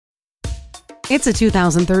It's a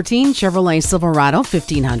 2013 Chevrolet Silverado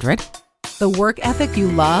 1500. The work ethic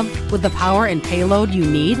you love with the power and payload you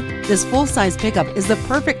need, this full-size pickup is the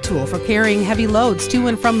perfect tool for carrying heavy loads to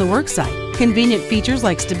and from the worksite. Convenient features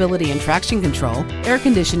like stability and traction control, air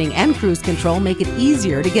conditioning, and cruise control make it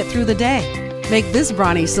easier to get through the day. Make this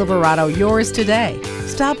brawny Silverado yours today.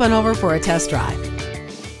 Stop on over for a test drive.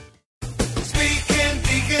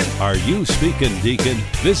 Are you speaking Deacon?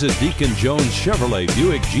 Visit Deacon Jones Chevrolet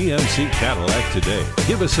Buick GMC Cadillac today.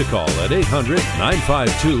 Give us a call at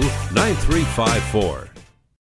 800-952-9354.